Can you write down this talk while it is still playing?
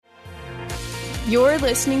You're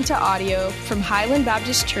listening to audio from Highland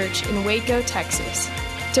Baptist Church in Waco, Texas.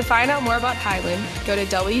 To find out more about Highland, go to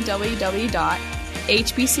www.hbcwaco.org.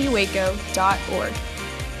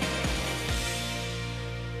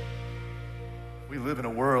 We live in a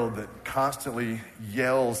world that constantly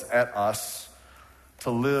yells at us to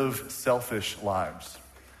live selfish lives.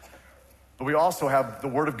 But we also have the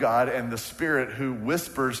Word of God and the Spirit who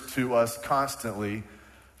whispers to us constantly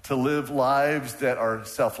to live lives that are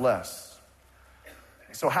selfless.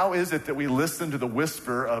 So how is it that we listen to the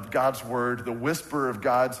whisper of God's Word, the whisper of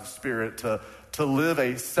God's Spirit to live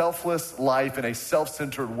a selfless life in a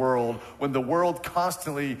self-centered world when the world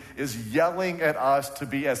constantly is yelling at us to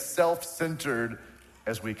be as self-centered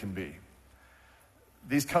as we can be?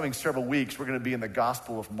 These coming several weeks, we're going to be in the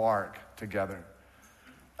Gospel of Mark together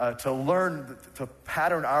to learn to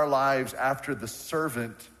pattern our lives after the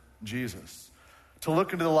servant Jesus, to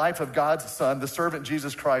look into the life of God's Son, the servant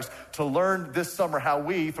Jesus Christ, to learn this summer how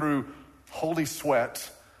we, through holy sweat,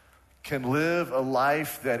 can live a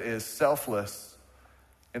life that is selfless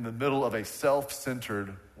in the middle of a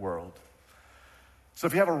self-centered world. So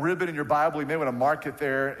if you have a ribbon in your Bible, you may want to mark it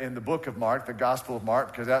there in the book of Mark, the Gospel of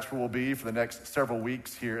Mark, because that's where we'll be for the next several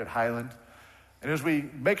weeks here at Highland. And as we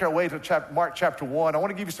make our way to Mark chapter 1, I want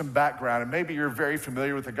to give you some background. And maybe you're very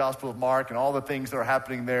familiar with the Gospel of Mark and all the things that are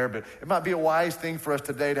happening there, but it might be a wise thing for us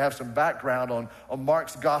today to have some background on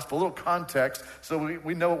Mark's Gospel, a little context, so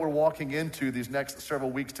we know what we're walking into these next several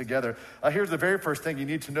weeks together. Here's the very first thing you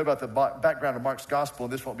need to know about the background of Mark's Gospel,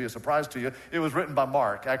 and this won't be a surprise to you. It was written by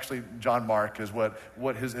Mark. Actually, John Mark is what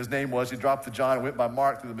his name was. He dropped the John and went by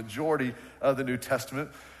Mark through the majority of the New Testament.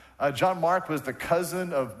 John Mark was the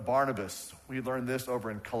cousin of Barnabas. We learned this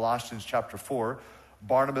over in Colossians chapter 4.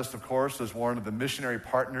 Barnabas, of course, was one of the missionary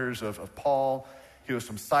partners of Paul. He was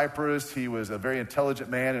from Cyprus. He was a very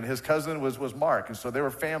intelligent man, and his cousin was Mark, and so they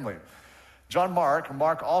were family.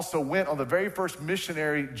 Mark also went on the very first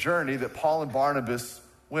missionary journey that Paul and Barnabas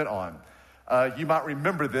went on. You might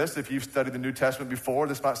remember this if you've studied the New Testament before.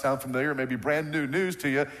 This might sound familiar, maybe brand new news to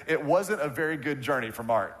you. It wasn't a very good journey for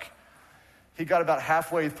Mark. He got about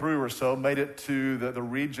halfway through or so, made it to the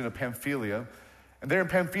region of Pamphylia. And there in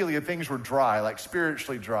Pamphylia, things were dry, like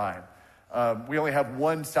spiritually dry. We only have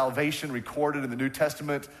one salvation recorded in the New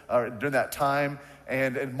Testament during that time.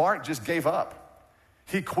 And Mark just gave up.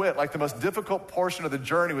 He quit. Like the most difficult portion of the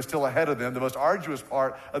journey was still ahead of them. The most arduous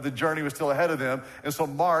part of the journey was still ahead of them. And so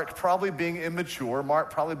Mark, probably being immature,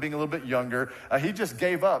 Mark probably being a little bit younger, he just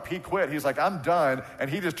gave up. He quit. He's like, I'm done. And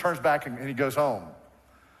he just turns back and he goes home.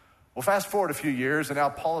 Well, fast forward a few years, and now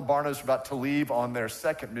Paul and Barnabas are about to leave on their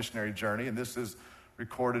second missionary journey, and this is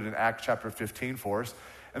recorded in Acts chapter 15 for us.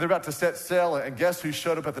 And they're about to set sail, and guess who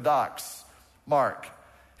showed up at the docks? Mark.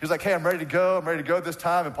 He's like, hey, I'm ready to go this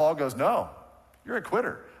time. And Paul goes, no, you're a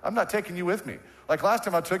quitter. I'm not taking you with me. Like last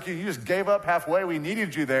time I took you, you just gave up halfway. We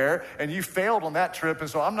needed you there, and you failed on that trip, and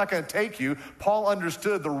so I'm not going to take you. Paul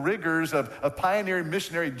understood the rigors of pioneering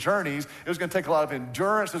missionary journeys. It was going to take a lot of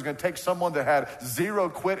endurance. It was going to take someone that had zero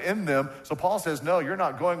quit in them. So Paul says, no, you're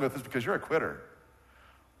not going with us because you're a quitter.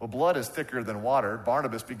 Well, blood is thicker than water.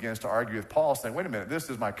 Barnabas begins to argue with Paul, saying, wait a minute, this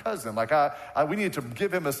is my cousin. Like, we need to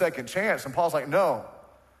give him a second chance. And Paul's like, no,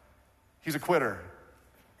 he's a quitter.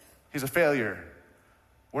 He's a failure.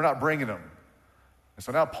 We're not bringing him. And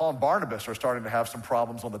so now Paul and Barnabas are starting to have some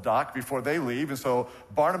problems on the dock before they leave. And so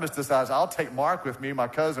Barnabas decides, I'll take Mark with me, my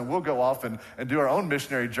cousin. We'll go off and do our own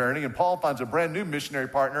missionary journey. And Paul finds a brand new missionary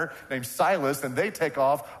partner named Silas, and they take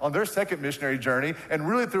off on their second missionary journey. And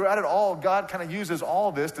really throughout it all, God kind of uses all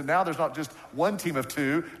of this. And now there's not just one team of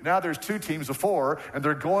two. Now there's two teams of four. And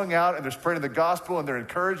they're going out and they're spreading the gospel, and they're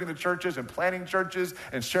encouraging the churches and planting churches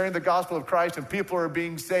and sharing the gospel of Christ, and people are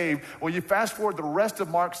being saved. Well, you fast forward the rest of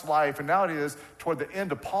Mark's life, and now it is toward the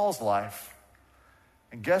end of Paul's life.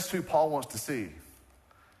 And guess who Paul wants to see?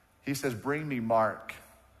 He says, bring me Mark,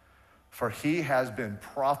 for he has been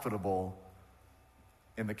profitable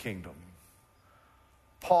in the kingdom.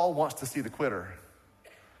 Paul wants to see the quitter,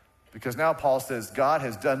 because now Paul says God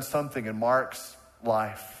has done something in Mark's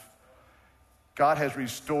life. God has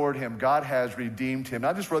restored him. God has redeemed him.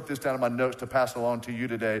 I just wrote this down in my notes to pass along to you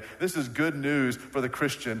today. This is good news for the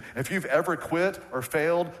Christian. If you've ever quit or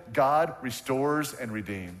failed, God restores and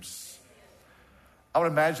redeems. I would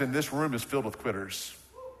imagine this room is filled with quitters.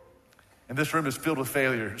 And this room is filled with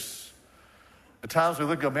failures. At times we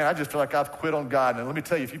look and go, man, I just feel like I've quit on God. And let me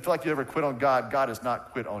tell you, if you feel like you ever quit on God, God has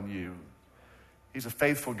not quit on you. He's a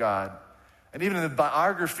faithful God. And even in the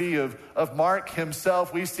biography of Mark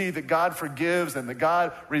himself, we see that God forgives and that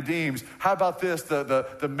God redeems. How about this?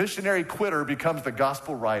 The missionary quitter becomes the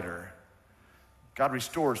gospel writer. God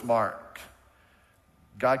restores Mark.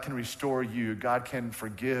 God can restore you. God can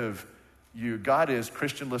forgive you. God is,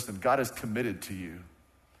 Christian, listen, God is committed to you.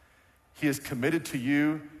 He is committed to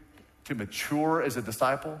you to mature as a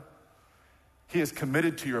disciple. He is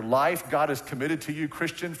committed to your life. God is committed to you,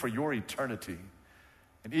 Christian, for your eternity.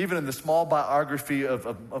 And even in the small biography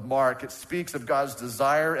of Mark, it speaks of God's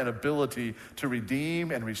desire and ability to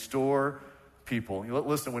redeem and restore people.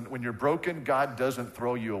 Listen, when you're broken, God doesn't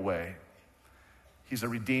throw you away. He's a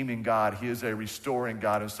redeeming God. He is a restoring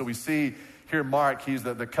God. And so we see here Mark, he's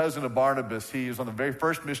the cousin of Barnabas. He is on the very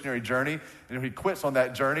first missionary journey, and he quits on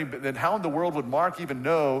that journey. But then how in the world would Mark even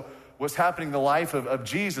know what's happening in the life of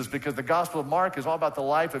Jesus? Because the Gospel of Mark is all about the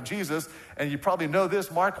life of Jesus. And you probably know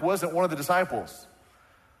this, Mark wasn't one of the disciples.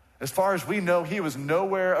 As far as we know, he was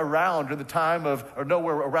nowhere around in the time of, or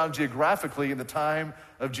nowhere around geographically in the time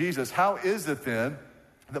of Jesus. How is it then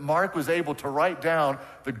that Mark was able to write down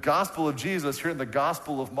the gospel of Jesus here in the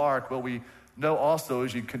Gospel of Mark? Well, we know also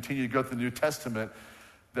as you continue to go through the New Testament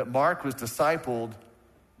that Mark was discipled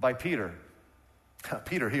by Peter.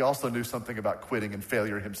 Peter, he also knew something about quitting and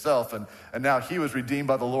failure himself, and now he was redeemed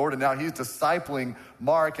by the Lord, and now he's discipling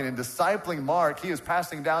Mark, and in discipling Mark, he is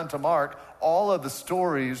passing down to Mark all of the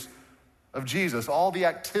stories of Jesus, all the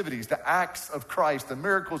activities, the acts of Christ, the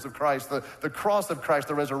miracles of Christ, the cross of Christ,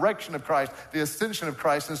 the resurrection of Christ, the ascension of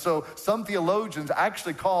Christ. And so some theologians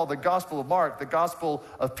actually call the Gospel of Mark the Gospel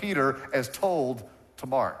of Peter as told to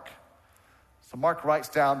Mark. So Mark writes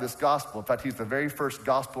down this gospel. In fact, he's the very first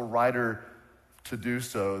gospel writer to do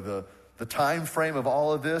so. The time frame of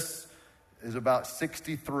all of this is about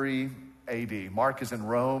 63 AD. Mark is in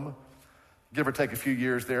Rome. Give or take a few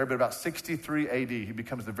years there, but about 63 AD, he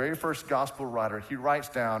becomes the very first gospel writer. He writes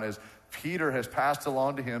down as Peter has passed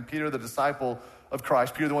along to him, Peter the disciple of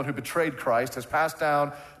Christ, Peter the one who betrayed Christ, has passed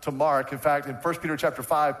down to Mark. In fact, in 1 Peter chapter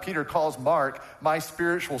 5, Peter calls Mark my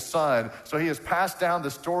spiritual son. So he has passed down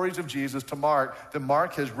the stories of Jesus to Mark, that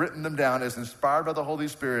Mark has written them down as inspired by the Holy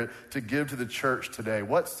Spirit to give to the church today.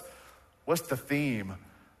 What's the theme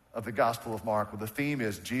of the Gospel of Mark? Well, the theme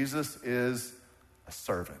is Jesus is a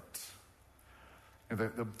servant.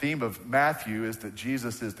 The theme of Matthew is that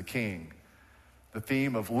Jesus is the king. The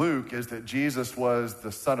theme of Luke is that Jesus was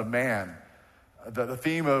the Son of Man. The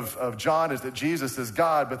theme of John is that Jesus is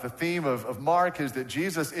God, but the theme of Mark is that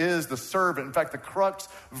Jesus is the servant. In fact, the crux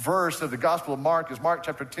verse of the Gospel of Mark is Mark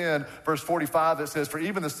chapter 10, verse 45, that says, "For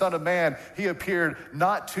even the Son of Man, he appeared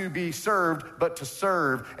not to be served, but to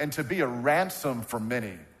serve, and to be a ransom for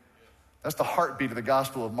many." That's the heartbeat of the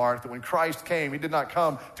Gospel of Mark, that when Christ came, he did not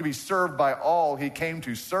come to be served by all, he came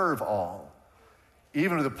to serve all.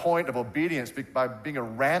 Even to the point of obedience by being a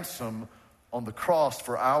ransom on the cross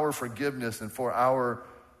for our forgiveness and for our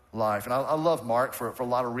life. And I love Mark for a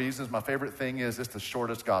lot of reasons. My favorite thing is it's the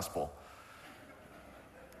shortest gospel.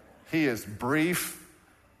 He is brief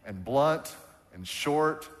and blunt and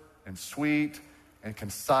short and sweet and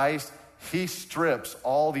concise. He strips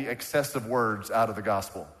all the excessive words out of the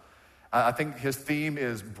gospel. I think his theme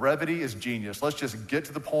is brevity is genius. Let's just get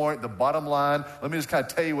to the point, the bottom line. Let me just kind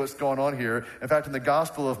of tell you what's going on here. In fact, in the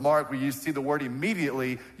Gospel of Mark, we see the word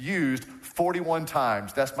immediately used 41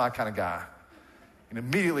 times. That's my kind of guy. And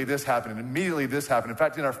immediately this happened, and immediately this happened. In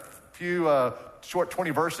fact, in our few short 20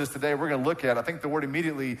 verses today we're going to look at, I think the word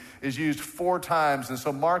immediately is used 4 times. And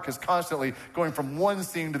so Mark is constantly going from one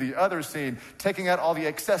scene to the other scene, taking out all the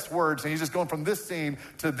excess words, and he's just going from this scene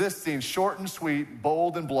to this scene, short and sweet,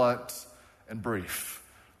 bold and blunt, and brief.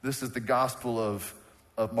 This is the Gospel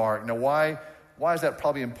of Mark. Now, why is that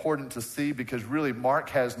probably important to see? Because really Mark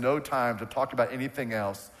has no time to talk about anything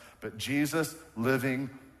else but Jesus living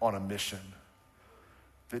on a mission.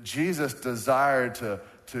 That Jesus desired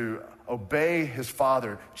to obey his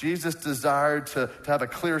Father. Jesus desired to have a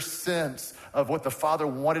clear sense of what the Father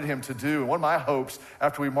wanted him to do. And one of my hopes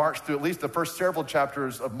after we march through at least the first several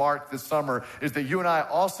chapters of Mark this summer is that you and I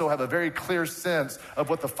also have a very clear sense of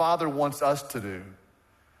what the Father wants us to do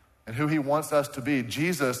and who he wants us to be.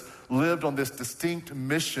 Jesus lived on this distinct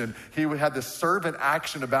mission. He had this servant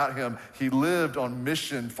action about him. He lived on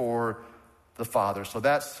mission for the Father. So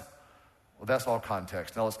that's all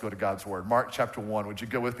context. Now let's go to God's word. Mark chapter 1. Would you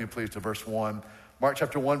go with me, please, to verse 1? Mark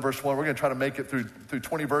chapter 1, verse 1. We're going to try to make it through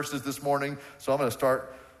 20 verses this morning. So I'm going to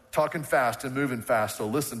start talking fast and moving fast. So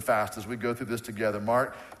listen fast as we go through this together.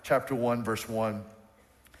 Mark chapter 1, verse 1.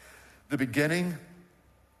 The beginning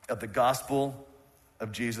of the gospel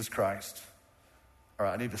of Jesus Christ. All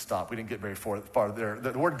right, I need to stop. We didn't get very far there.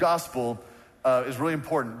 The word gospel is really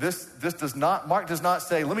important. Mark does not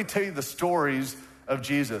say, let me tell you the stories of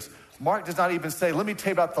Jesus. Mark does not even say, let me tell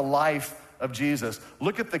you about the life of Jesus.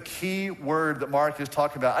 Look at the key word that Mark is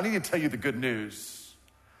talking about. I need to tell you the good news.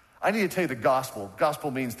 I need to tell you the gospel.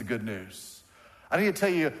 Gospel means the good news. I need to tell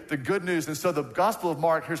you the good news. And so the Gospel of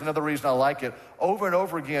Mark, here's another reason I like it. Over and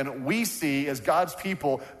over again, we see as God's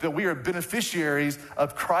people that we are beneficiaries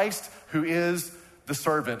of Christ, who is the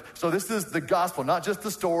servant. So this is the gospel, not just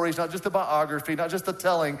the stories, not just the biography, not just the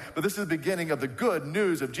telling, but this is the beginning of the good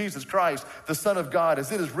news of Jesus Christ, the Son of God,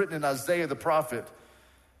 as it is written in Isaiah the prophet.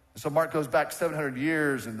 And so Mark goes back 700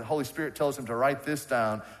 years, and the Holy Spirit tells him to write this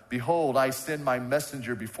down. Behold, I send my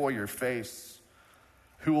messenger before your face,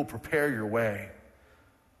 who will prepare your way.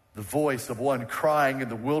 The voice of one crying in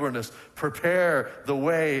the wilderness, prepare the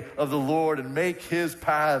way of the Lord and make his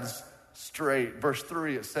paths straight. Verse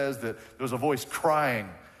 3, it says that there was a voice crying.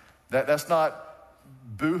 That's not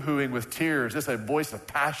boo-hooing with tears. It's a voice of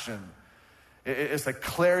passion. It's a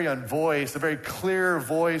clarion voice, a very clear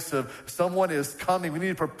voice of someone is coming. We need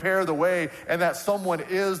to prepare the way, and that someone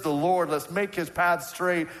is the Lord. Let's make his path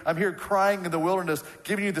straight. I'm here crying in the wilderness,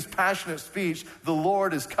 giving you this passionate speech. The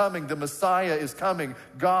Lord is coming. The Messiah is coming.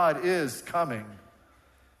 God is coming.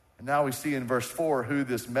 And now we see in verse 4 who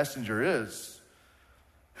this messenger is.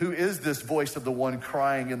 Who is this voice of the one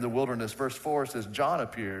crying in the wilderness? Verse 4 says, John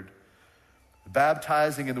appeared,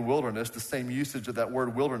 baptizing in the wilderness, the same usage of that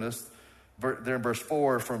word wilderness there in verse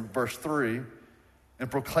 4 from verse 3, and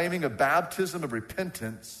proclaiming a baptism of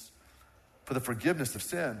repentance for the forgiveness of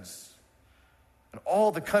sins. And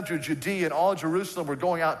all the country of Judea and all Jerusalem were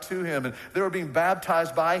going out to him, and they were being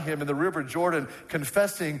baptized by him in the river Jordan,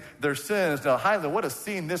 confessing their sins. Now, Highland, what a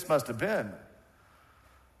scene this must have been.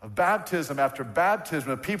 Of baptism after baptism,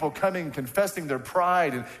 of people coming, confessing their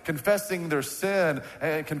pride and confessing their sin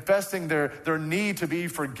and confessing their need to be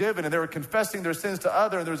forgiven. And they were confessing their sins to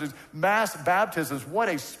others. And there was these mass baptisms. What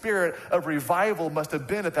a spirit of revival must have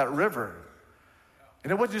been at that river. And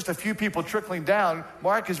it wasn't just a few people trickling down.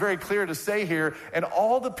 Mark is very clear to say here, and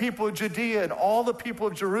all the people of Judea and all the people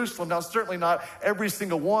of Jerusalem, now certainly not every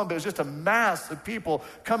single one, but it was just a mass of people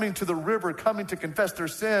coming to the river, coming to confess their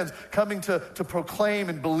sins, coming to proclaim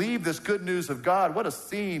and believe this good news of God. What a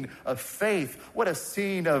scene of faith. What a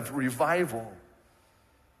scene of revival.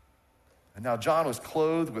 And now John was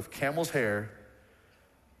clothed with camel's hair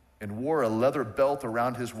and wore a leather belt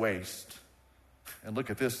around his waist. And look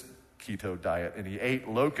at this keto diet, and he ate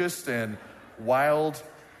locusts and wild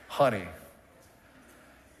honey.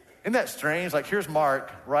 Isn't that strange? Like, here's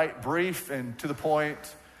Mark, right? Brief and to the point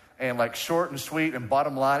and like short and sweet and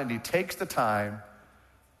bottom line, and he takes the time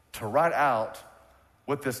to write out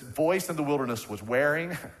what this voice in the wilderness was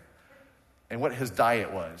wearing and what his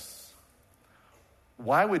diet was.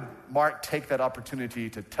 Why would Mark take that opportunity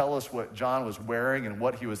to tell us what John was wearing and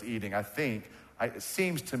what he was eating? It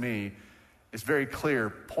seems to me it's very clear,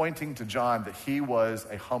 pointing to John, that he was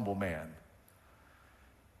a humble man,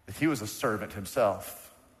 that he was a servant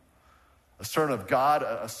himself, a servant of God,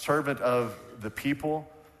 a servant of the people.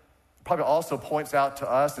 Probably also points out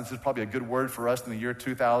to us, and this is probably a good word for us in the year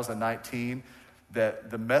 2019, that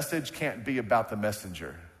the message can't be about the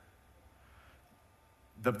messenger.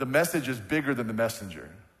 The message is bigger than the messenger.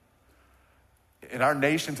 In our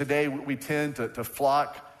nation today, we tend to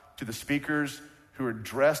flock to the speakers who are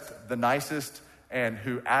dressed the nicest and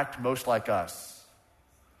who act most like us.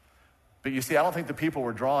 But you see, I don't think the people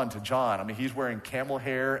were drawn to John. I mean, he's wearing camel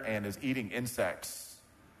hair and is eating insects.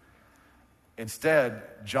 Instead,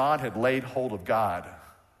 John had laid hold of God,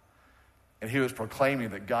 and he was proclaiming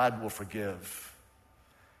that God will forgive.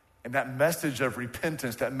 And that message of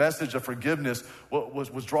repentance, that message of forgiveness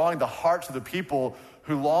was drawing the hearts of the people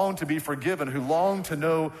who longed to be forgiven, who longed to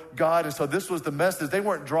know God. And so this was the message. They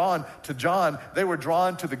weren't drawn to John. They were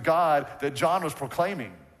drawn to the God that John was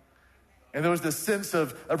proclaiming. And there was this sense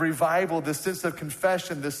of revival, this sense of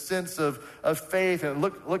confession, this sense of faith. And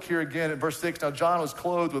look here again in verse 6. Now John was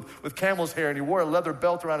clothed with camel's hair, and he wore a leather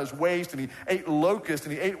belt around his waist, and he ate locusts,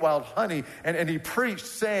 and he ate wild honey. And he preached,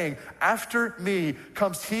 saying, after me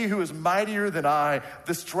comes he who is mightier than I,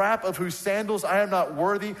 the strap of whose sandals I am not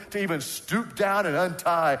worthy to even stoop down and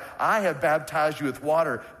untie. I have baptized you with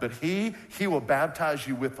water, but he will baptize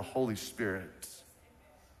you with the Holy Spirit.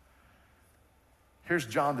 Here's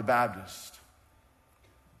John the Baptist,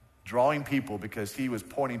 drawing people because he was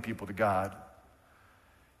pointing people to God.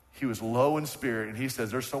 He was low in spirit, and he says,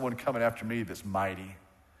 there's someone coming after me that's mighty.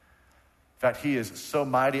 In fact, he is so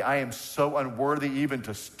mighty, I am so unworthy even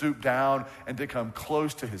to stoop down and to come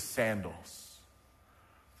close to his sandals.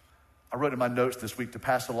 I wrote in my notes this week to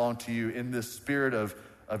pass along to you, in this spirit of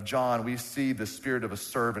John, we see the spirit of a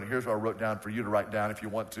servant. Here's what I wrote down for you to write down if you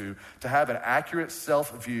want to. To have an accurate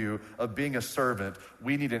self-view of being a servant,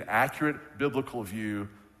 we need an accurate biblical view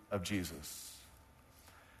of Jesus.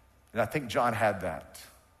 And I think John had that.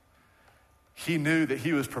 he knew that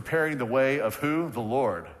he was preparing the way of who? The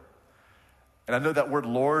Lord. And I know that word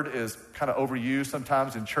Lord is kind of overused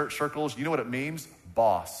sometimes in church circles. You know what it means?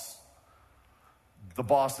 Boss. The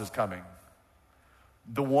boss is coming.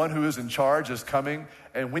 The one who is in charge is coming,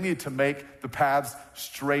 and we need to make the paths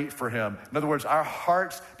straight for him. In other words, our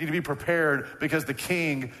hearts need to be prepared because the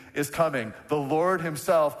King is coming. The Lord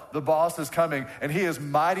himself, the boss, is coming, and he is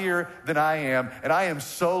mightier than I am, and I am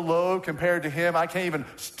so low compared to him, I can't even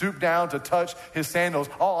stoop down to touch his sandals.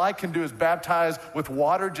 All I can do is baptize with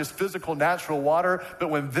water, just physical, natural water, but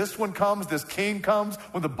when this one comes, this King comes,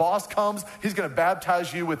 when the boss comes, he's gonna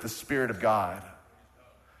baptize you with the Spirit of God.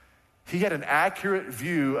 He had an accurate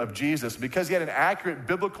view of Jesus. Because he had an accurate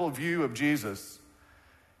biblical view of Jesus,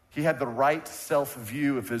 he had the right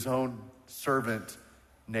self-view of his own servant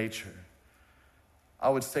nature. I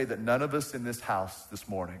would say that none of us in this house this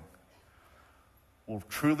morning will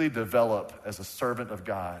truly develop as a servant of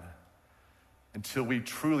God until we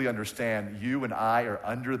truly understand you and I are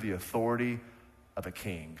under the authority of a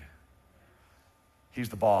king. He's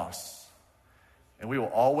the boss. And we will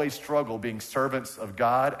always struggle being servants of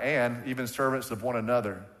God and even servants of one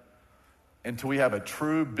another until we have a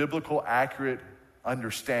true biblical, accurate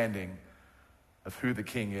understanding of who the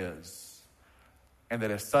King is. And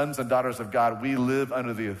that as sons and daughters of God, we live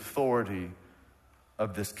under the authority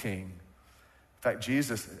of this King. In fact,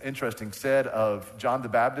 Jesus, interesting, said of John the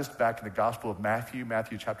Baptist back in the Gospel of Matthew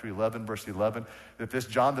chapter 11, verse 11, that this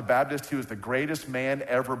John the Baptist, he was the greatest man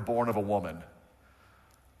ever born of a woman.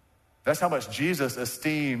 That's how much Jesus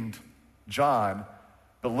esteemed John,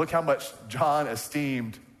 but look how much John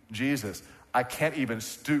esteemed Jesus. I can't even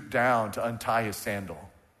stoop down to untie his sandal.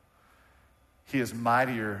 He is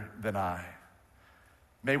mightier than I.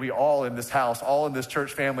 May we all in this house, all in this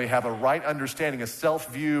church family, have a right understanding, a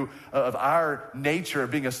self-view of our nature of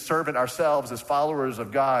being a servant ourselves as followers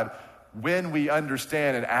of God when we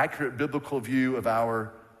understand an accurate biblical view of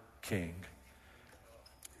our King.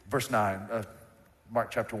 Verse 9, Mark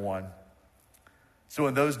chapter 1. So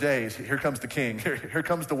in those days, here comes the King. Here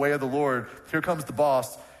comes the way of the Lord. Here comes the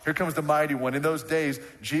boss. Here comes the mighty one. In those days,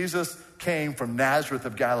 Jesus came from Nazareth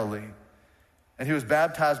of Galilee, and he was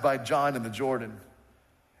baptized by John in the Jordan.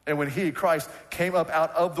 And when he, Christ, came up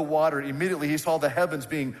out of the water, immediately he saw the heavens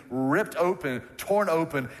being ripped open, torn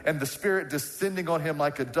open, and the Spirit descending on him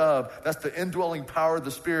like a dove. That's the indwelling power of the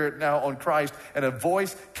Spirit now on Christ. And a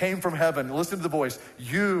voice came from heaven. Listen to the voice.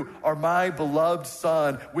 You are my beloved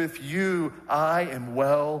Son. With you I am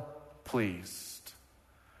well pleased.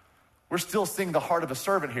 We're still seeing the heart of a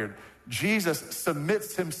servant here. Jesus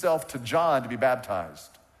submits himself to John to be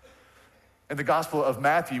baptized. In the Gospel of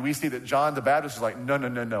Matthew, we see that John the Baptist is like,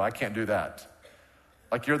 no, I can't do that.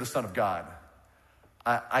 Like, you're the Son of God.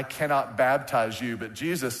 I cannot baptize you. But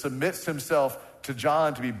Jesus submits himself to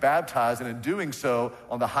John to be baptized. And in doing so,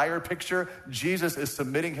 on the higher picture, Jesus is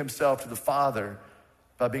submitting himself to the Father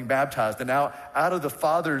by being baptized. And now, out of the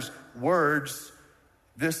Father's words,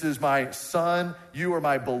 this is my Son, you are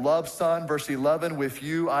my beloved Son. Verse 11, with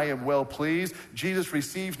you I am well pleased. Jesus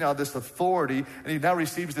receives now this authority, and he now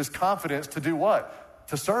receives this confidence to do what?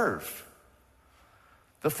 To serve.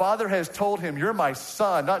 The Father has told him, you're my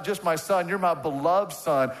Son, not just my Son, you're my beloved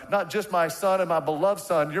Son. Not just my Son and my beloved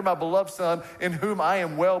Son, you're my beloved Son in whom I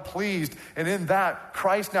am well pleased. And in that,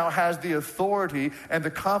 Christ now has the authority and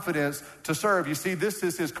the confidence to serve. You see, this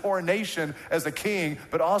is his coronation as a king,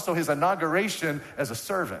 but also his inauguration as a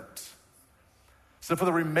servant. So for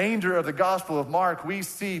the remainder of the Gospel of Mark, we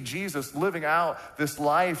see Jesus living out this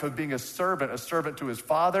life of being a servant to his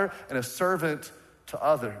Father and a servant to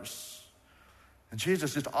others. And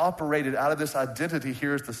Jesus just operated out of this identity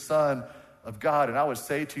here as the Son of God. And I would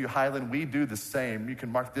say to you, Highland, we do the same. You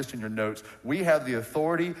can mark this in your notes. We have the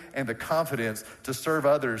authority and the confidence to serve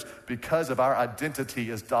others because of our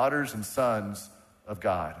identity as daughters and sons of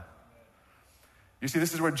God. You see,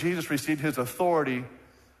 this is where Jesus received his authority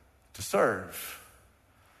to serve.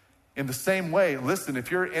 In the same way, listen,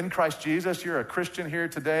 if you're in Christ Jesus, you're a Christian here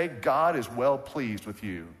today, God is well pleased with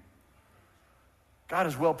you. God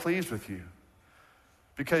is well pleased with you.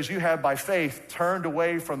 Because you have, by faith, turned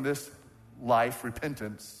away from this life,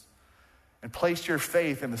 repentance, and placed your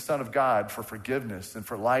faith in the Son of God for forgiveness and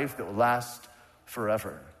for life that will last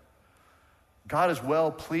forever. God is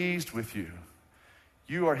well pleased with you.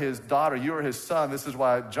 You are his daughter. You are his son. This is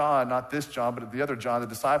why John, not this John, but the other John, the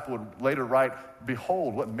disciple, would later write,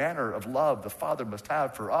 behold, what manner of love the Father must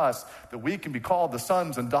have for us, that we can be called the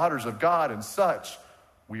sons and daughters of God, and such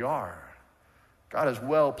we are. God is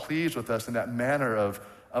well pleased with us in that manner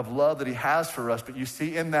of love that he has for us. But you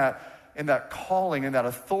see, in that calling, in that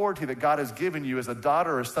authority that God has given you as a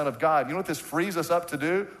daughter or son of God, you know what this frees us up to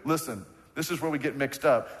do? Listen, this is where we get mixed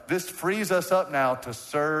up. This frees us up now to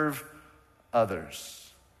serve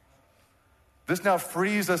others. This now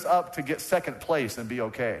frees us up to get second place and be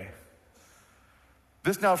okay.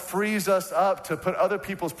 This now frees us up to put other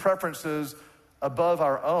people's preferences above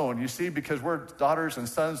our own. You see, because we're daughters and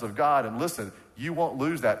sons of God, and listen, you won't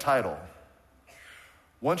lose that title.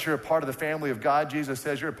 Once you're a part of the family of God, Jesus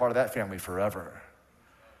says you're a part of that family forever.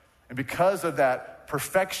 And because of that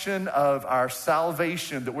perfection of our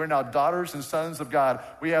salvation, that we're now daughters and sons of God,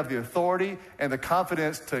 we have the authority and the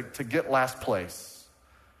confidence to get last place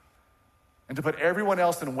and to put everyone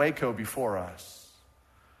else in Waco before us.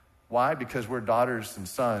 Why? Because we're daughters and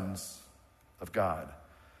sons of God.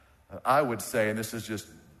 I would say, and this is just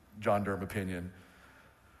John Durham opinion,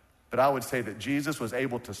 but I would say that Jesus was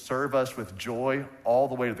able to serve us with joy all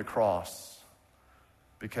the way to the cross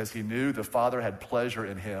because he knew the Father had pleasure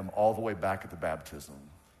in him all the way back at the baptism.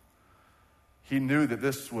 He knew that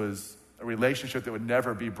this was a relationship that would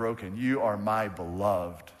never be broken. You are my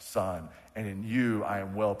beloved son, and in you I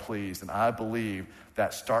am well pleased. And I believe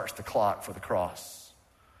that starts the clock for the cross,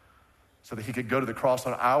 so that he could go to the cross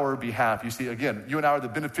on our behalf. You see, again, you and I are the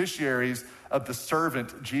beneficiaries of the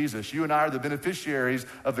servant Jesus. You and I are the beneficiaries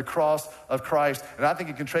of the cross of Christ. And I think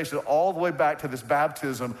you can trace it all the way back to this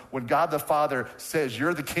baptism when God the Father says,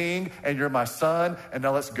 you're the king and you're my son, and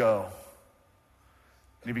now let's go.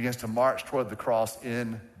 And he begins to march toward the cross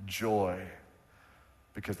in joy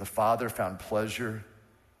because the Father found pleasure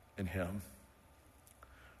in him.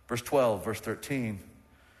 Verse 12, verse 13.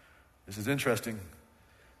 This is interesting.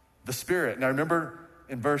 The Spirit. Now remember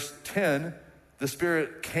in verse 10, the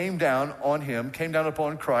Spirit came down on him, came down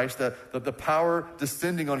upon Christ, the power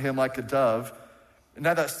descending on him like a dove. And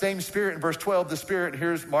now that same Spirit in verse 12, the Spirit,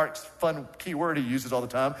 here's Mark's fun key word he uses all the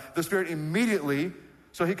time. The Spirit immediately,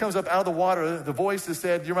 so he comes up out of the water, the voice has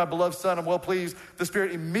said, you're my beloved son, I'm well pleased. The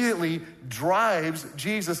Spirit immediately drives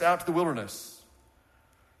Jesus out to the wilderness.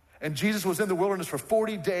 And Jesus was in the wilderness for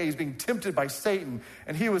 40 days being tempted by Satan.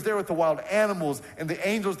 And he was there with the wild animals, and the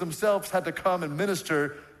angels themselves had to come and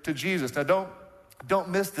minister to Jesus. Now don't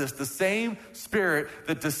miss this. The same Spirit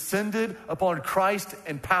that descended upon Christ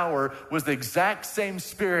in power was the exact same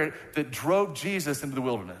Spirit that drove Jesus into the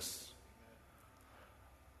wilderness.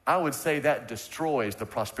 I would say that destroys the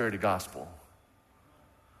prosperity gospel.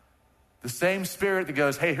 The same Spirit that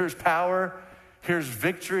goes, hey, here's power, here's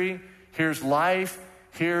victory, here's life,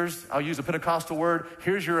 here's, I'll use a Pentecostal word,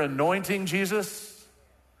 here's your anointing, Jesus,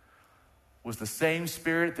 was the same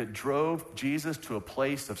Spirit that drove Jesus to a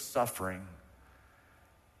place of suffering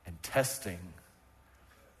and testing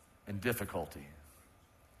and difficulty.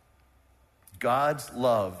 God's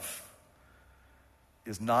love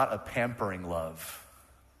is not a pampering love.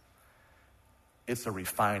 It's a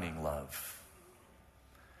refining love.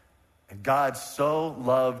 And God so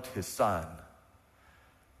loved his son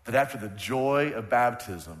that after the joy of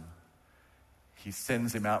baptism, he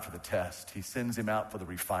sends him out for the test. He sends him out for the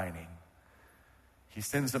refining. He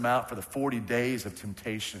sends him out for the 40 days of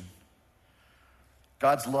temptation.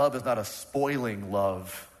 God's love is not a spoiling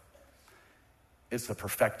love. It's a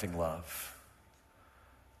perfecting love.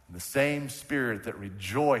 And the same Spirit that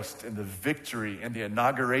rejoiced in the victory and the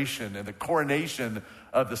inauguration and the coronation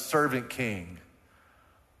of the servant king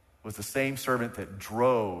was the same servant that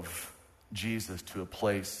drove Jesus to a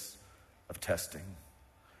place of testing.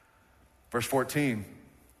 Verse 14.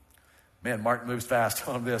 Man, Mark moves fast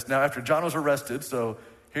on this. Now, after John was arrested, so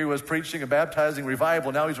here he was preaching and baptizing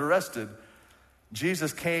revival. Now he's arrested.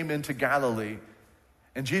 Jesus came into Galilee,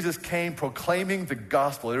 and Jesus came proclaiming the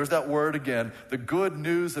gospel. There's that word again, the good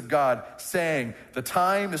news of God, saying, the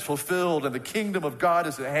time is fulfilled and the kingdom of God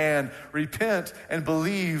is at hand. Repent and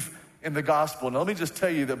believe in the gospel. Now let me just tell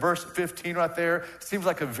you that verse 15 right there seems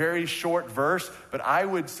like a very short verse, but I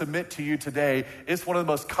would submit to you today, it's one of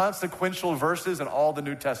the most consequential verses in all the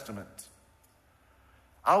New Testament.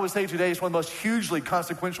 I would say today it's one of the most hugely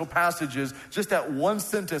consequential passages, just that one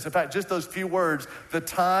sentence, in fact, just those few words, the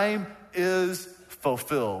time is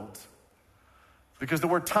fulfilled. Because the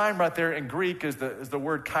word time right there in Greek is the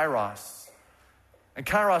word kairos. And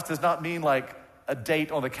kairos does not mean like a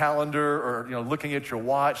date on the calendar or looking at your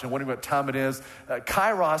watch and wondering what time it is.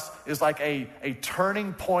 Kairos is like a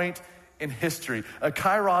turning point in history.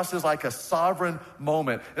 Kairos is like a sovereign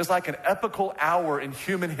moment. It's like an epical hour in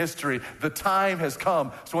human history. The time has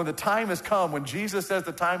come. So when the time has come, when Jesus says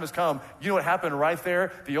the time has come, you know what happened right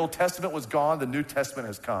there? The Old Testament was gone. The New Testament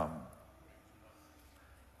has come.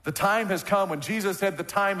 The time has come. When Jesus said the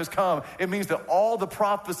time has come, it means that all the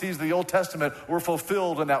prophecies of the Old Testament were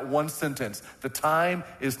fulfilled in that one sentence. The time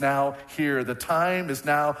is now here. The time is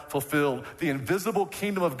now fulfilled. The invisible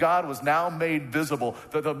kingdom of God was now made visible.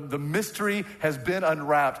 The mystery has been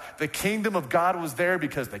unwrapped. The kingdom of God was there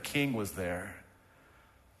because the king was there.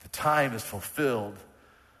 The time is fulfilled.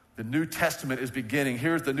 The New Testament is beginning.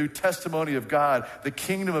 Here's the new testimony of God. The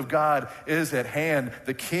kingdom of God is at hand.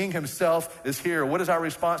 The King himself is here. What is our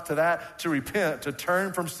response to that? To repent, to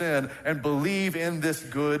turn from sin, and believe in this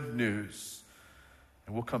good news.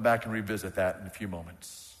 And we'll come back and revisit that in a few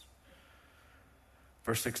moments.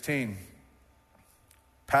 Verse 16,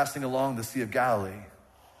 passing along the Sea of Galilee,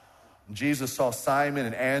 Jesus saw Simon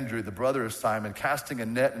and Andrew, the brother of Simon, casting a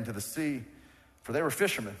net into the sea, for they were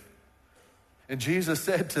fishermen. And Jesus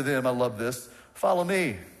said to them, I love this, follow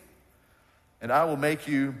me, and I will make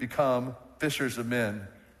you become fishers of men.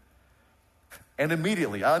 And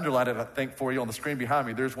immediately, I underlined it, I think, for you on the screen behind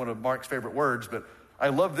me. There's one of Mark's favorite words, but I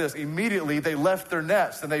love this. Immediately, they left their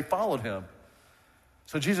nets and they followed him.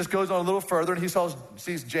 So Jesus goes on a little further and he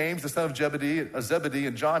sees James, the son of Zebedee,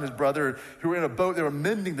 and John, his brother, who were in a boat. They were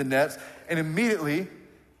mending the nets. And immediately,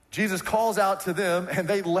 Jesus calls out to them, and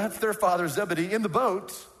they left their father Zebedee in the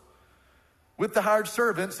boat with the hired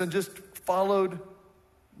servants and just followed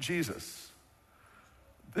Jesus.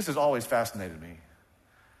 This has always fascinated me.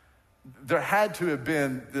 There had to have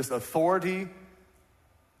been this authority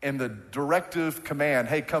and the directive command,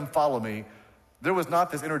 hey, come follow me. There was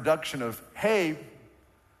not this introduction of, hey,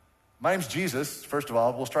 my name's Jesus, first of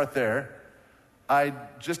all, we'll start there. I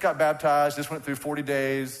just got baptized, just went through 40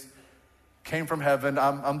 days, came from heaven,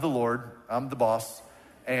 I'm the Lord, I'm the boss,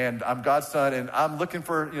 and I'm God's son, and I'm looking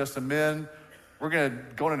for some men. We're going to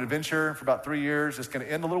go on an adventure for about 3 years. It's going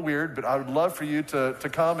to end a little weird, but I would love for you to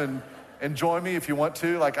come and join me if you want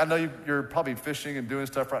to. Like, I know you're probably fishing and doing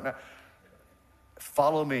stuff right now.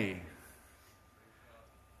 Follow me.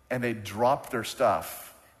 And they dropped their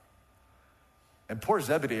stuff. And poor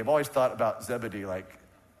Zebedee, I've always thought about Zebedee, like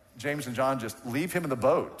James and John, just leave him in the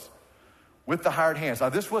boat with the hired hands. Now,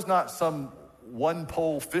 this was not some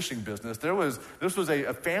one-pole fishing business. This was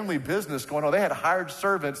a family business going on. They had hired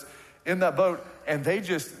servants in that boat, and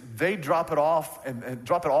they drop it off and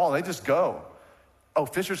drop it all, and they just go. Oh,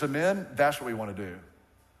 fishers of men, that's what we want to do.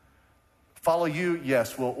 Follow you?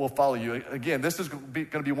 Yes, we'll follow you. Again, this is going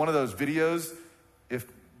to be one of those videos.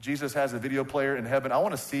 If Jesus has a video player in heaven, I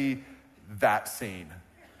want to see that scene.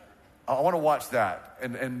 I want to watch that.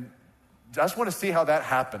 And I just want to see how that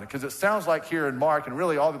happened, because it sounds like here in Mark, and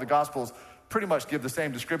really all of the Gospels pretty much give the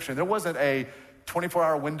same description. There wasn't a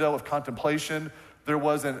 24-hour window of contemplation. There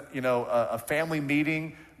wasn't, a family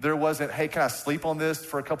meeting. There wasn't, hey, can I sleep on this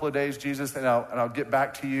for a couple of days, Jesus, and I'll get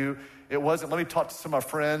back to you. It wasn't, let me talk to some of my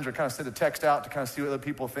friends or kind of send a text out to kind of see what other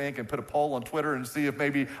people think and put a poll on Twitter and see if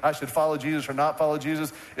maybe I should follow Jesus or not follow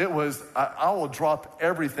Jesus. It was, I will drop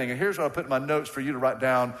everything. And here's what I put in my notes for you to write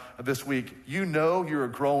down this week. You know you're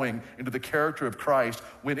growing into the character of Christ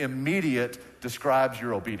when immediate describes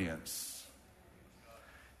your obedience.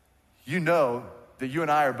 You know that you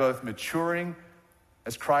and I are both maturing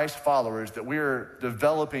as Christ followers, that we're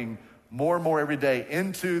developing more and more every day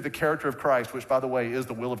into the character of Christ, which, by the way, is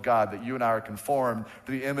the will of God, that you and I are conformed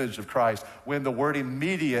to the image of Christ, when the word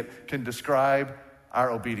immediate can describe our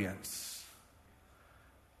obedience.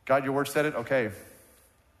 God, your word said it? Okay.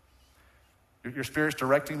 Your Spirit's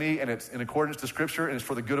directing me, and it's in accordance to Scripture, and it's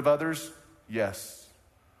for the good of others? Yes.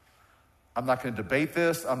 I'm not going to debate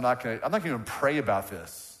this. I'm not going to even pray about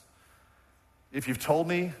this. If you've told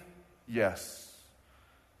me, yes.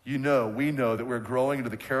 We know that we're growing into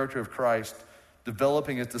the character of Christ,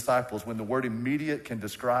 developing his disciples when the word immediate can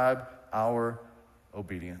describe our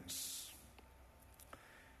obedience.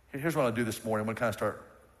 Here's what I'll do this morning. I'm going to kind of start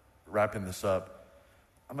wrapping this up.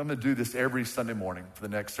 I'm going to do this every Sunday morning for the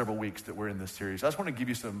next several weeks that we're in this series. I just want to give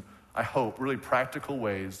you some, I hope, really practical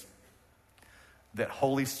ways that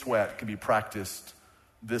holy sweat can be practiced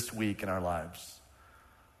this week in our lives.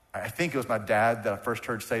 I think it was my dad that I first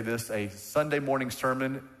heard say this: a Sunday morning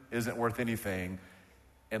sermon isn't worth anything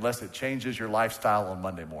unless it changes your lifestyle on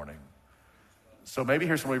Monday morning. So maybe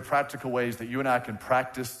here's some really practical ways that you and I can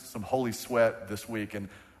practice some holy sweat this week. And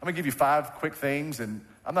I'm gonna give you 5 quick things, and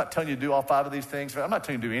I'm not telling you to do all 5 of these things. I'm not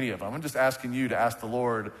telling you to do any of them. I'm just asking you to ask the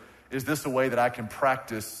Lord, is this a way that I can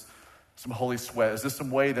practice some holy sweat? Is this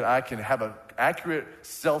some way that I can have an accurate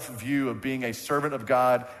self-view of being a servant of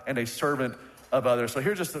God and a servant of others? So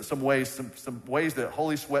here's just some ways that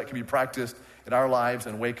holy sweat can be practiced in our lives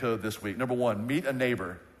in Waco this week. Number 1, meet a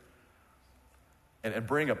neighbor and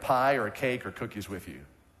bring a pie or a cake or cookies with you.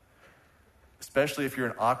 Especially if you're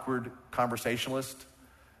an awkward conversationalist,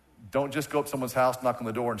 Don't just go up to someone's house, knock on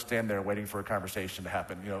the door, and stand there waiting for a conversation to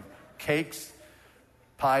happen. Cakes,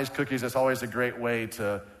 pies, cookies, that's always a great way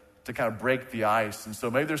to kind of break the ice. And so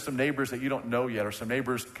maybe there's some neighbors that you don't know yet, or some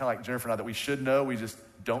neighbors kind of like Jennifer and I that we should know, we just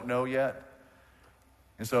don't know yet.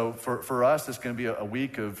 And so for us, it's going to be a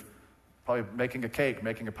week of probably making a cake,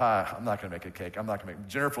 making a pie. I'm not going to make a cake.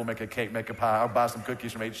 Jennifer will make a cake, make a pie. I'll buy some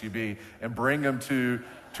cookies from H-E-B and bring them to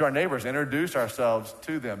our neighbors, introduce ourselves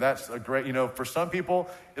to them. That's a great, for some people,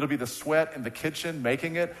 it'll be the sweat in the kitchen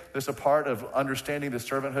making it. That's a part of understanding the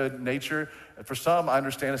servanthood nature. And for some, I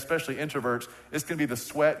understand, especially introverts, it's going to be the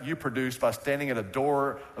sweat you produce by standing at a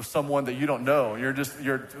door of someone that you don't know.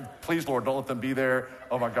 You're please, Lord, don't let them be there.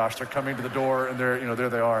 Oh my gosh, they're coming to the door and there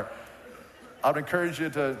they are. I would encourage you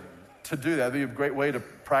to do that. It'd be a great way to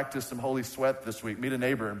practice some holy sweat this week. Meet a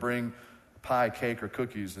neighbor and bring pie, cake, or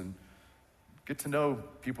cookies and get to know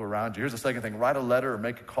people around you. Here's the second thing. Write a letter or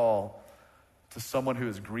make a call to someone who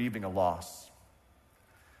is grieving a loss.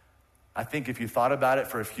 I think if you thought about it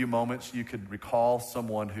for a few moments, you could recall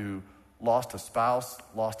someone who lost a spouse,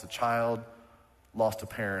 lost a child, lost a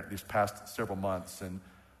parent these past several months. And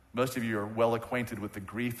most of you are well acquainted with the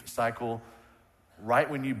grief cycle. Right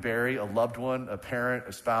when you bury a loved one, a parent,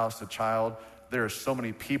 a spouse, a child, there are so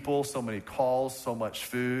many people, so many calls, so much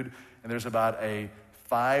food, and there's about a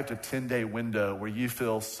 5 to 10 day window where you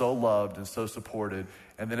feel so loved and so supported,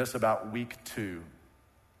 and then it's about week 2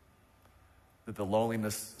 that the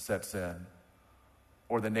loneliness sets in,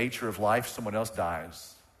 or the nature of life, someone else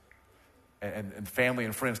dies, and family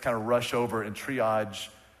and friends kind of rush over and triage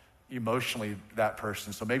emotionally that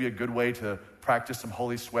person. So maybe a good way to practice some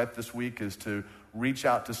holy sweat this week is to reach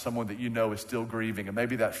out to someone that you know is still grieving, and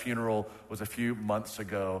maybe that funeral was a few months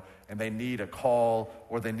ago and they need a call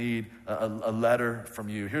or they need a letter from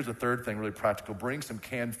you. Here's the third thing, really practical. Bring some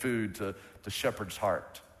canned food to Shepherd's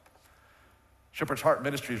Heart. Shepherd's Heart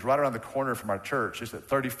Ministry is right around the corner from our church. It's at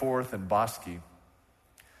 34th and Bosque.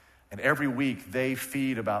 And every week they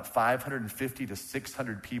feed about 550 to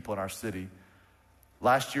 600 people in our city.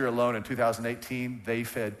 Last year alone, in 2018, they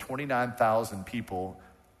fed 29,000 people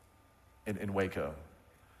in Waco.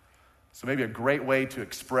 So maybe a great way to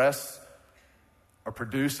express or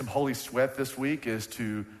produce some holy sweat this week is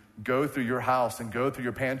to go through your house and go through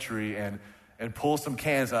your pantry and pull some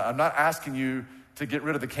cans. I'm not asking you to get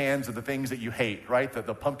rid of the cans of the things that you hate, right?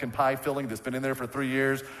 The pumpkin pie filling that's been in there for 3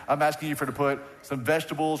 years. I'm asking you to put some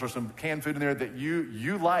vegetables or some canned food in there that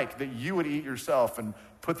you like, that you would eat yourself, and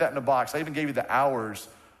put that in a box. I even gave you the hours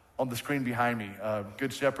on the screen behind me.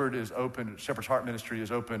 Good Shepherd is open. Shepherd's Heart Ministry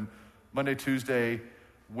is open Monday, Tuesday,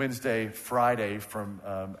 Wednesday, Friday from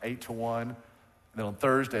 8 to 1. And then on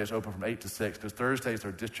Thursday, it's open from 8 to 6 because Thursday is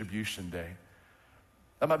our distribution day.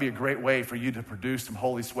 That might be a great way for you to produce some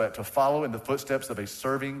holy sweat, to follow in the footsteps of a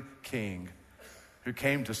serving king who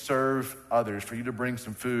came to serve others, for you to bring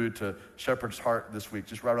some food to Shepherd's Heart this week,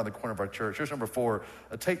 just right around the corner of our church. Here's number 4.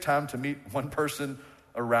 Take time to meet one person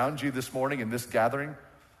around you this morning in this gathering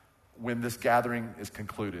when this gathering is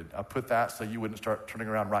concluded. I put that so you wouldn't start turning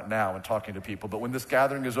around right now and talking to people, but when this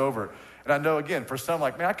gathering is over. And I know, again, for some,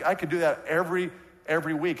 like, man, I could do that every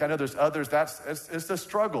week. I know there's others, it's a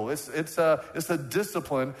struggle. It's a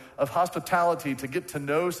discipline of hospitality to get to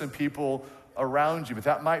know some people around you. But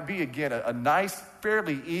that might be, again, a nice,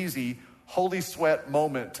 fairly easy holy sweat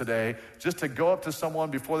moment today, just to go up to someone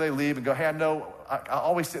before they leave and go, hey, I know I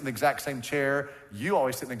always sit in the exact same chair. You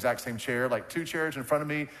always sit in the exact same chair, like 2 chairs in front of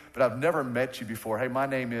me, but I've never met you before. Hey, my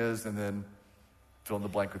name is, and then fill in the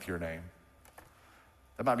blank with your name.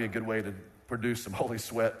 That might be a good way to produce some holy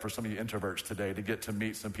sweat for some of you introverts today, to get to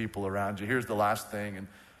meet some people around you. Here's the last thing, and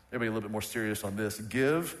maybe a little bit more serious on this.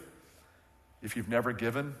 Give if you've never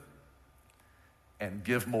given, and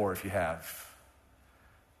give more if you have.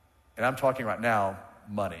 And I'm talking right now,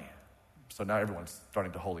 money. So now everyone's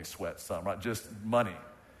starting to holy sweat some, right? Just money.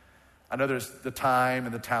 I know there's the time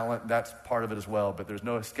and the talent, that's part of it as well, but there's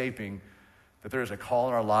no escaping that there is a call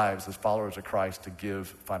in our lives as followers of Christ to give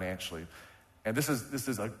financially. And this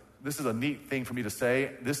is a neat thing for me to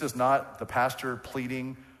say. This is not the pastor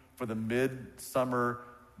pleading for the midsummer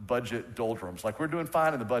budget doldrums. Like, we're doing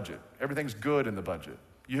fine in the budget. Everything's good in the budget.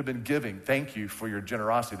 You have been giving. Thank you for your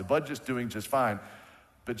generosity. The budget's doing just fine.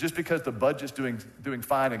 But just because the budget's doing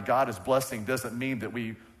fine and God is blessing doesn't mean that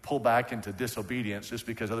we pull back into disobedience just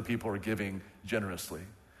because other people are giving generously.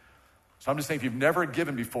 So I'm just saying, if you've never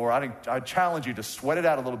given before, I challenge you to sweat it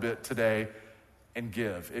out a little bit today and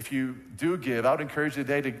give. If you do give, I would encourage you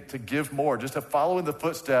today to give more, just to follow in the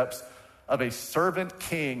footsteps of a servant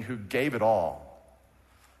king who gave it all.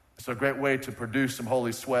 So a great way to produce some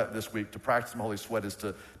holy sweat this week, to practice some holy sweat, is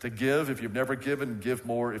to give if you've never given, give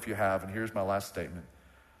more if you have. And here's my last statement.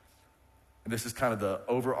 and this is kind of the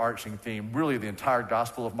overarching theme, really the entire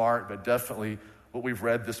Gospel of Mark, but definitely what we've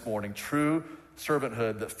read this morning. True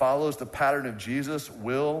servanthood that follows the pattern of Jesus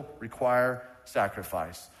will require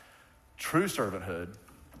sacrifice. True servanthood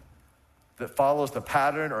that follows the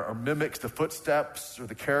pattern or mimics the footsteps or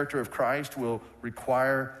the character of Christ will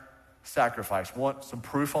require sacrifice. Want some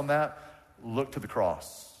proof on that? Look to the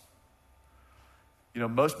cross. You know,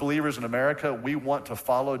 most believers in America, we want to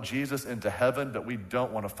follow Jesus into heaven, but we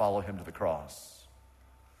don't want to follow him to the cross.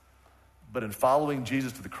 But in following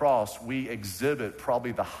Jesus to the cross, we exhibit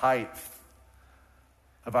probably the height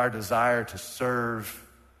of our desire to serve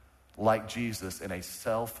like Jesus in a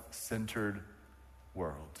self-centered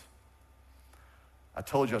world. I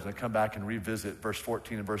told you I was going to come back and revisit verse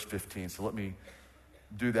 14 and verse 15, so let me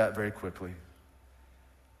do that very quickly.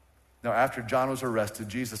 Now, after John was arrested,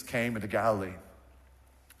 Jesus came into Galilee.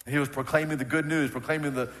 He was proclaiming the good news,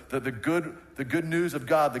 proclaiming the good news of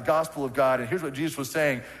God, the gospel of God. And here's what Jesus was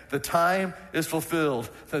saying: the time is fulfilled.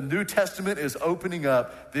 The New Testament is opening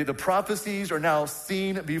up. The prophecies are now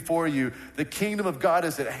seen before you. The kingdom of God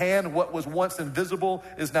is at hand. What was once invisible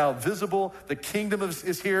is now visible. The kingdom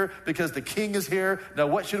is here because the king is here. Now,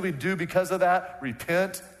 what should we do because of that?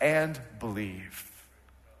 Repent and believe.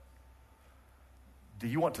 Do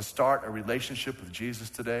you want to start a relationship with Jesus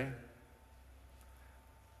today?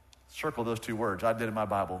 Circle those two words. I did in my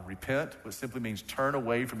Bible. Repent, which simply means turn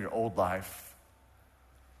away from your old life,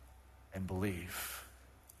 and believe.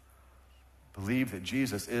 Believe that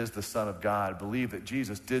Jesus is the Son of God. Believe that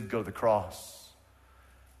Jesus did go to the cross.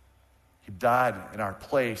 He died in our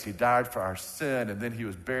place. He died for our sin, and then he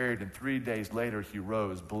was buried, and 3 days later he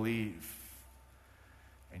rose. Believe,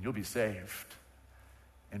 and you'll be saved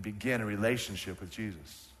and begin a relationship with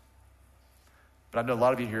Jesus. But I know a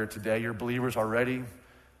lot of you here today, you're believers already.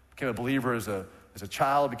 Became a believer as a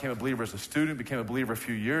child, became a believer as a student, became a believer a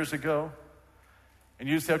few years ago. And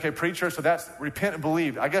you say, okay, preacher, so that's repent and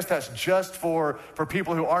believe. I guess that's just for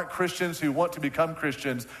people who aren't Christians, who want to become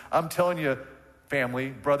Christians. I'm telling you, family,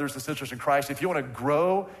 brothers and sisters in Christ, if you want to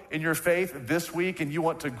grow in your faith this week and you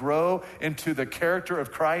want to grow into the character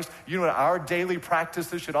of Christ, you know what our daily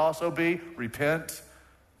practices should also be? Repent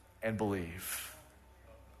and believe.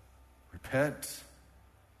 Repent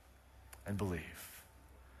and believe.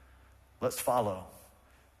 Let's follow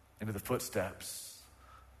into the footsteps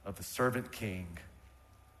of the servant king,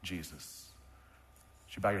 Jesus.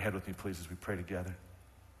 Would you bow your head with me, please, as we pray together?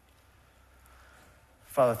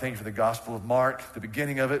 Father, thank you for the Gospel of Mark, the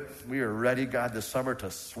beginning of it. We are ready, God, this summer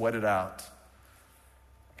to sweat it out.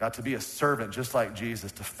 God, to be a servant just like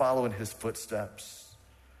Jesus, to follow in his footsteps.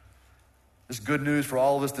 This good news for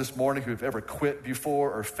all of us this morning who have ever quit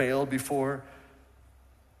before or failed before.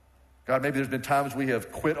 God, maybe there's been times we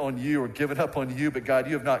have quit on you or given up on you, but God,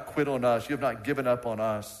 you have not quit on us. You have not given up on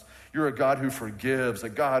us. You're a God who forgives, a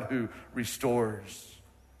God who restores.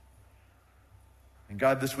 And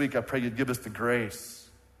God, this week I pray you'd give us the grace,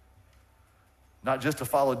 not just to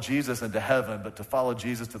follow Jesus into heaven, but to follow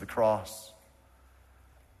Jesus to the cross.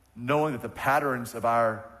 Knowing that the patterns of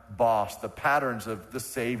our boss, the patterns of the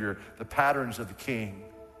Savior, the patterns of the King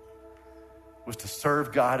was to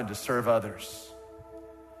serve God and to serve others.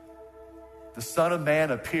 The Son of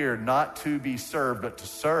Man appeared not to be served, but to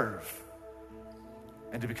serve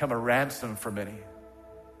and to become a ransom for many.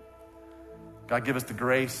 God, give us the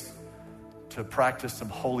grace to practice some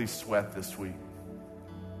holy sweat this week,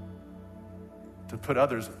 to put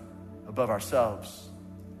others above ourselves,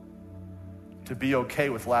 to be okay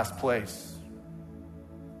with last place,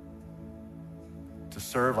 to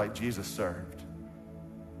serve like Jesus served.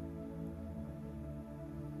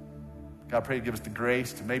 God, I pray you give us the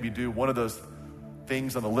grace to maybe do one of those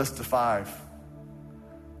things on the list of 5,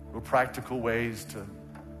 real practical ways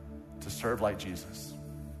to serve like Jesus.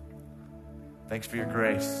 Thanks for your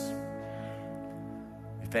grace.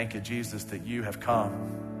 We thank you, Jesus, that you have come.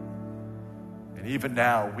 And even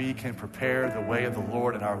now, we can prepare the way of the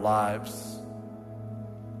Lord in our lives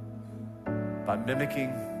by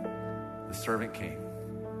mimicking the servant king.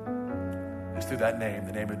 It's through that name,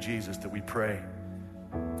 the name of Jesus, that we pray.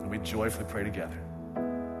 And we joyfully pray together.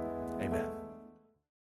 Amen.